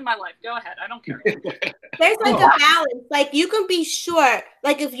ruin my life. Go ahead. I don't care. There's like a balance. Like you can be short.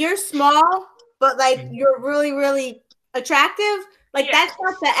 Like if you're small, but like you're really, really attractive, like that's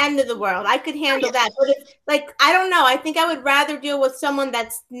not the end of the world. I could handle that. But if like, I don't know. I think I would rather deal with someone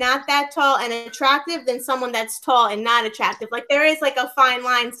that's not that tall and attractive than someone that's tall and not attractive. Like there is like a fine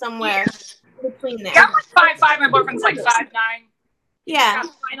line somewhere between there. Yeah, I'm like 5'5". My boyfriend's like 5'9". Yeah.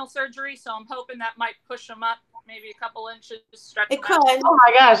 Got spinal surgery, so I'm hoping that might push him up maybe a couple inches. Stretch it him could. out. Oh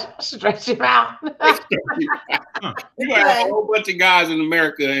my gosh, stretch him out. You got a whole bunch of guys in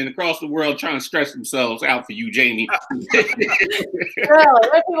America and across the world trying to stretch themselves out for you, Jamie. Really,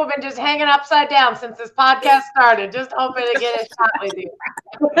 there people have been just hanging upside down since this podcast started, just hoping to get a shot with you.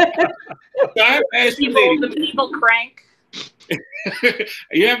 So I have to ask you, ladies, The people crank.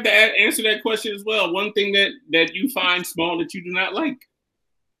 you have to answer that question as well. One thing that you find small that you do not like.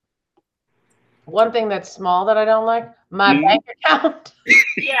 One thing that's small that I don't like, my bank account.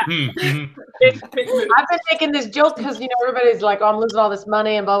 Yeah. I've been making this joke because, you know, everybody's like, oh, I'm losing all this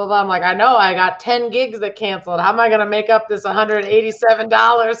money and blah, blah, blah. I'm like, I know I got 10 gigs that canceled. How am I going to make up this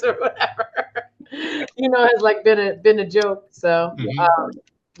 $187 or whatever? You know, has like been a joke. So,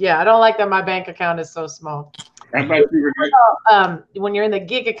 yeah, I don't like that my bank account is so small. When you're in the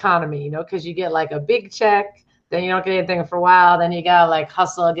gig economy, you know, because you get like a big check, then you don't get anything for a while, then you gotta like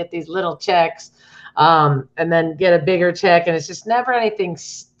hustle, get these little checks, and then get a bigger check, and it's just never anything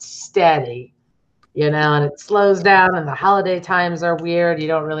steady, you know, and it slows down, and the holiday times are weird. You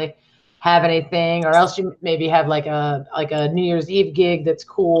don't really have anything, or else you maybe have like a New Year's Eve gig that's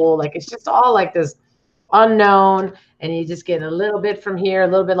cool. Like it's just all like this unknown, and you just get a little bit from here, a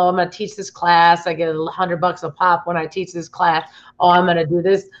little bit. Oh, I'm going to teach this class. I get $100 a pop when I teach this class. Oh, I'm going to do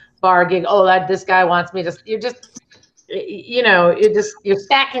this bar gig. Oh, this guy wants me to. You're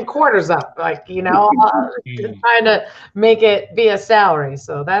stacking quarters up, like, trying to make it be a salary.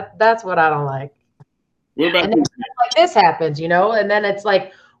 So that's what I don't like. What about and then like this happens, and then it's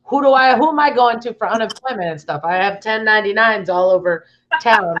like, who am I going to for unemployment and stuff? I have 1099s all over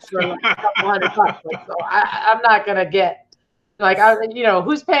town for like a couple $100. Like, so I'm not gonna get like,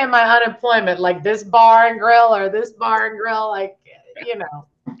 who's paying my unemployment? Like this bar and grill or this bar and grill, like,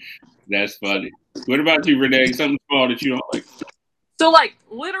 That's funny. What about you, Renee? Something small that you don't like? So, like,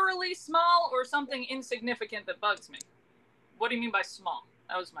 literally small or something insignificant that bugs me? What do you mean by small?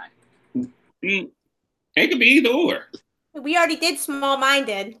 That was my... It could be either or. We already did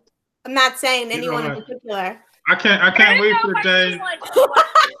small-minded. I'm not saying anyone in particular. I can't wait for the day.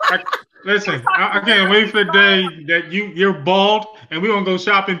 Listen, I can't wait for the day that you're bald and we're gonna go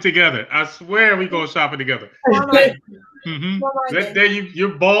shopping together. I swear we're going shopping together. That day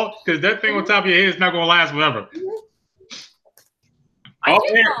you're bald, because that thing on top of your head is not gonna last forever.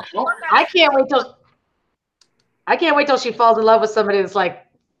 I can't wait till she falls in love with somebody that's like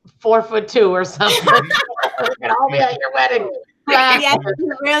 4'2" or something. And I'll be at your wedding. Yeah,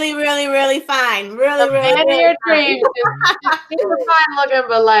 really, really, really fine. Really, really, really your dreams. Super fine looking,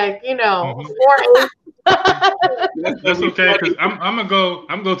 but like, 4'8". That's okay, because I'm gonna go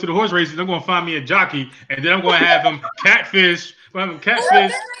to the horse races. I'm gonna find me a jockey, and then I'm gonna have him catfish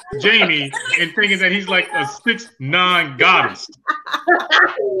Jamie, and thinking that he's like a 6'9" goddess.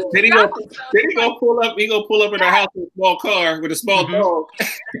 Then he go pull up. He go pull up in our house with a small car with a small dog.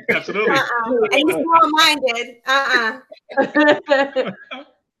 Absolutely. And he's small-minded.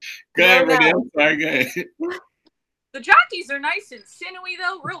 Go ahead, Renee. I'm sorry. Go ahead. The jockeys are nice and sinewy,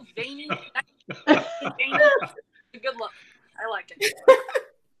 though, real veiny. A good look. I like it.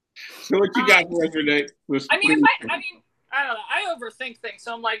 So what you got for us, Renee? I don't know. I overthink things.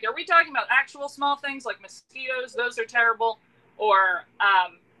 So I'm like, are we talking about actual small things like mosquitoes? Those are terrible. Or,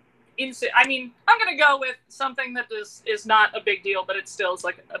 I'm going to go with something that is not a big deal, but it still is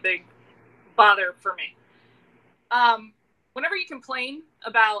like a big bother for me. Whenever you complain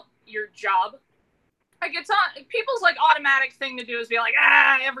about your job, like people's like automatic thing to do is be like,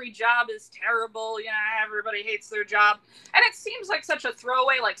 every job is terrible. Everybody hates their job. And it seems like such a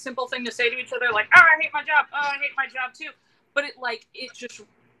throwaway, like simple thing to say to each other, like, I hate my job. I hate my job too. But it just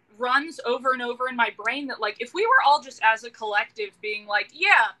runs over and over in my brain that like, if we were all just as a collective being like,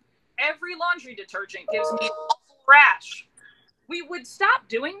 every laundry detergent gives me awful rash, we would stop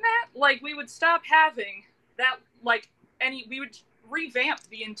doing that. Like, we would stop having that, like, we would revamp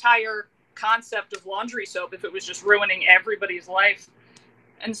the entire concept of laundry soap if it was just ruining everybody's life.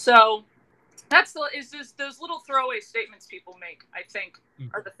 And so those little throwaway statements people make, I think,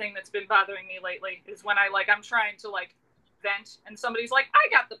 are the thing that's been bothering me lately, is when I'm trying to like vent and somebody's like, I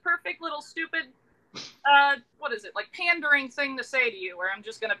got the perfect little stupid pandering thing to say to you, where I'm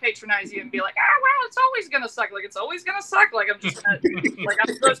just gonna patronize you and be like, well, it's always gonna suck. Like, it's always gonna suck. Like, I'm just gonna like,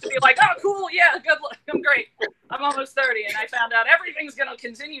 I'm supposed to be like, oh cool, yeah, good luck, I'm great, I'm almost 30 and I found out everything's gonna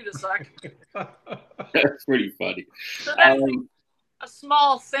continue to suck. That's pretty funny. So that's a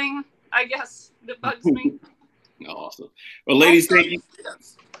small thing, I guess, that bugs me. Awesome. Well, ladies, thank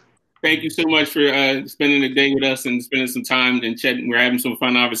you so much for spending the day with us and spending some time and chatting. We're having some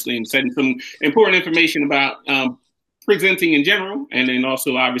fun, obviously, and setting some important information about presenting in general, and then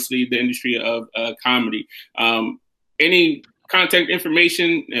also, obviously, the industry of comedy. Any contact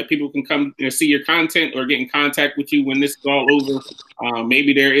information, people can come see your content or get in contact with you when this is all over.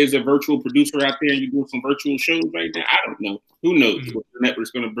 Maybe there is a virtual producer out there and you're doing some virtual shows right now. I don't know. Who knows what the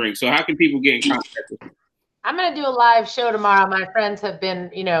network's going to bring? So how can people get in contact with you? I'm going to do a live show tomorrow. My friends have been,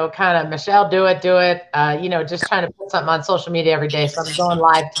 kind of, Michelle, do it. Just trying to put something on social media every day. So I'm going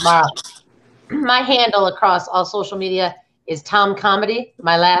live tomorrow. My handle across all social media is Tom Comedy.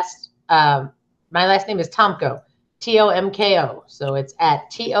 My last name is Tomko, Tomko. So it's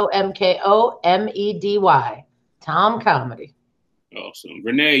at TOMKOMEDY, Tom Comedy. Awesome.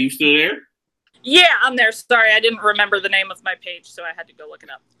 Renee, you still there? Yeah, I'm there. Sorry, I didn't remember the name of my page, so I had to go look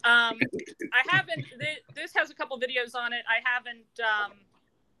it up. I haven't. This has a couple videos on it. I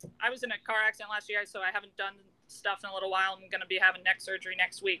was in a car accident last year, so I haven't done stuff in a little while. I'm going to be having neck surgery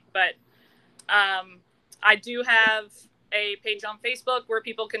next week, but I do have a page on Facebook where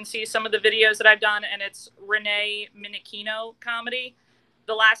people can see some of the videos that I've done, and it's Renee Minichino Comedy.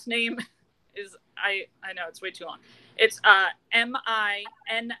 The last name is I know it's way too long. It's Minichino.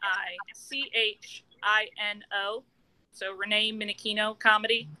 So Renee Minichino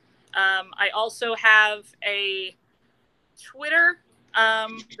Comedy. I also have a Twitter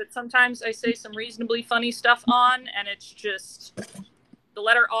that sometimes I say some reasonably funny stuff on, and it's just the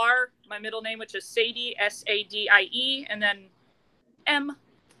letter R, my middle name, which is Sadie, Sadie, and then M.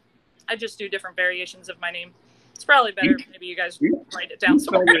 I just do different variations of my name. It's probably better if maybe you guys write it down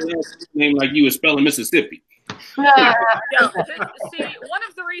somewhere. Name like you were spelling Mississippi. Yeah, see, one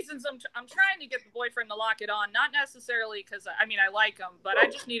of the reasons I'm trying to get the boyfriend to lock it on, not necessarily because I like him, but I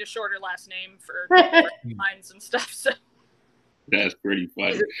just need a shorter last name for lines and stuff. So that's pretty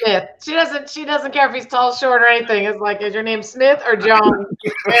funny. Smith. She doesn't care if he's tall, short, or anything. It's like, is your name Smith or John?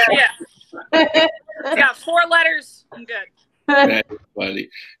 Yeah, 4 letters. I'm good. That's funny.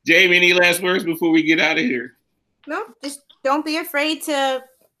 Jamie, any last words before we get out of here? No, just don't be afraid to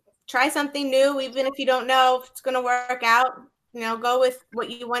try something new, even if you don't know if it's going to work out. Go with what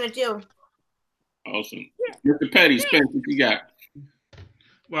you want to do. Awesome. Mr. Petty, Spence, what you got?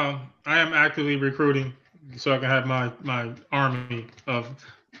 Well, I am actively recruiting so I can have my army of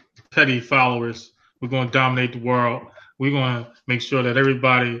petty followers. We're going to dominate the world. We're going to make sure that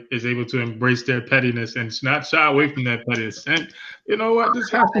everybody is able to embrace their pettiness and not shy away from that pettiness. And you know what?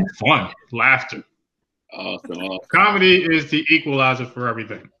 Just have some fun, laughter. Awesome. Comedy is the equalizer for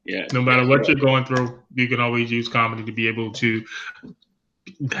everything. Yeah. No matter what you're going through, you can always use comedy to be able to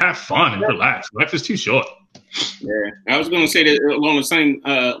have fun and relax. Life is too short. Yeah, I was going to say that along the same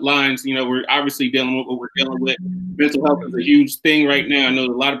lines. We're obviously dealing with what we're dealing with. Mental health is a huge thing right now. I know a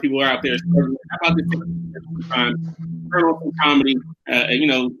lot of people are out there struggling. How about this time? Turn on some comedy.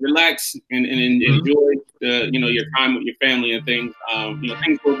 Relax and enjoy your time with your family and things.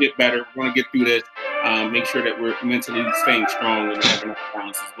 Things will get better. We're going to get through this. Make sure that we're mentally staying strong and having a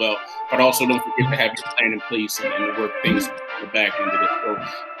balance as well. But also don't forget to have your plan in place and to work things on the back end of this.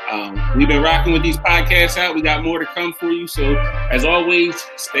 So we've been rocking with these podcasts out. We got more to come for you. So as always,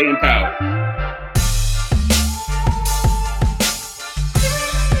 stay empowered.